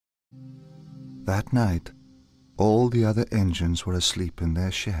That night, all the other engines were asleep in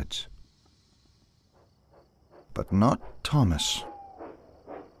their sheds. But not Thomas.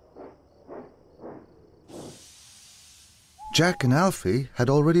 Jack and Alfie had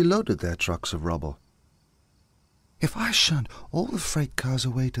already loaded their trucks of rubble. If I shunt all the freight cars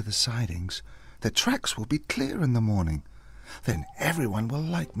away to the sidings, the tracks will be clear in the morning. Then everyone will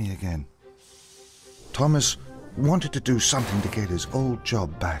like me again. Thomas wanted to do something to get his old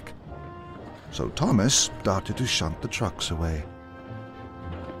job back. So Thomas started to shunt the trucks away.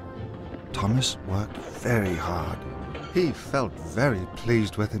 Thomas worked very hard. He felt very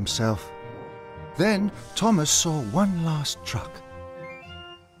pleased with himself. Then Thomas saw one last truck.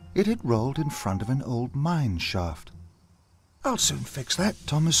 It had rolled in front of an old mine shaft. "I'll soon fix that,"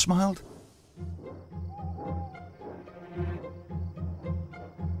 Thomas smiled.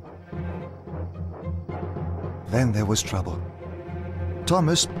 Then there was trouble.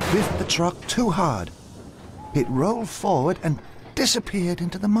 Thomas biffed the truck too hard. It rolled forward and disappeared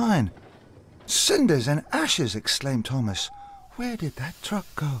into the mine. "Cinders and ashes!" exclaimed Thomas. "Where did that truck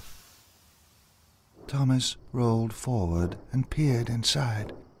go?" Thomas rolled forward and peered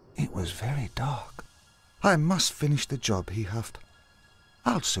inside. It was very dark. "I must finish the job," he huffed.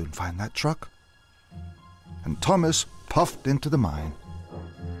 "I'll soon find that truck." And Thomas puffed into the mine.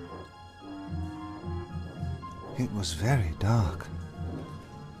 It was very dark.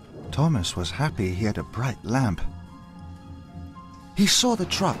 Thomas was happy he had a bright lamp. He saw the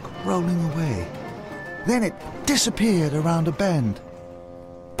truck rolling away. Then it disappeared around a bend.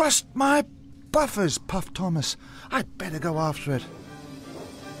 "Bust my buffers," puffed Thomas. "I'd better go after it."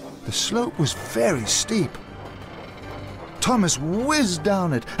 The slope was very steep. Thomas whizzed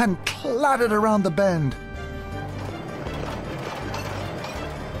down it and clattered around the bend.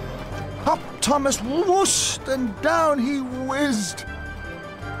 Up Thomas whooshed and down he whizzed.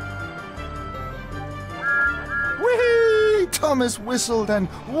 "Whee!" Thomas whistled and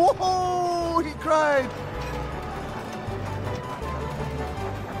 "Whoa!" he cried.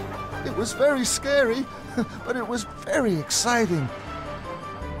 It was very scary, but it was very exciting.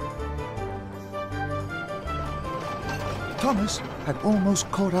 Thomas had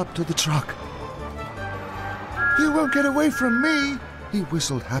almost caught up to the truck. "You won't get away from me," he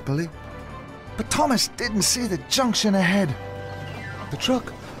whistled happily. But Thomas didn't see the junction ahead. The truck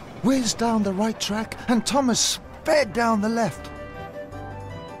whizzed down the right track and Thomas sped down the left.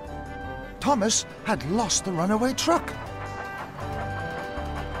 Thomas had lost the runaway truck.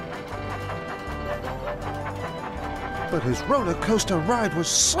 But his roller coaster ride was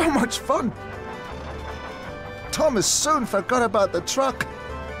so much fun. Thomas soon forgot about the truck.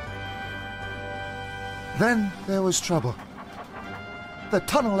 Then there was trouble. The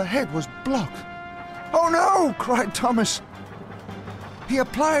tunnel ahead was blocked. "Oh no!" cried Thomas. He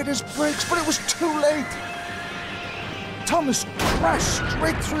applied his brakes, but it was too late. Thomas crashed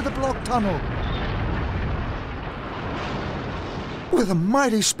straight through the blocked tunnel. With a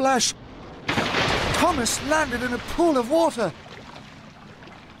mighty splash, Thomas landed in a pool of water.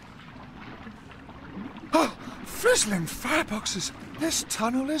 "Oh, frizzling fireboxes! This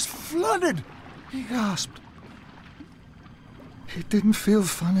tunnel is flooded!" he gasped. It didn't feel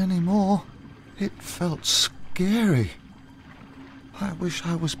fun anymore. It felt scary. "I wish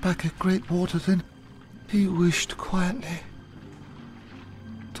I was back at Great Waterton," he wished quietly.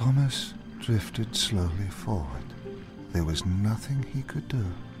 Thomas drifted slowly forward. There was nothing he could do.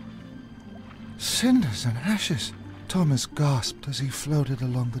 "Cinders and ashes!" Thomas gasped as he floated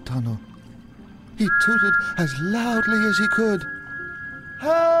along the tunnel. He tooted as loudly as he could.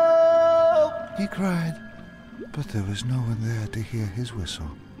 "Help!" he cried. But there was no one there to hear his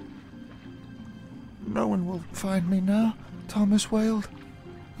whistle. "No one will find me now," Thomas wailed.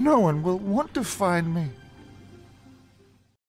 "No one will want to find me."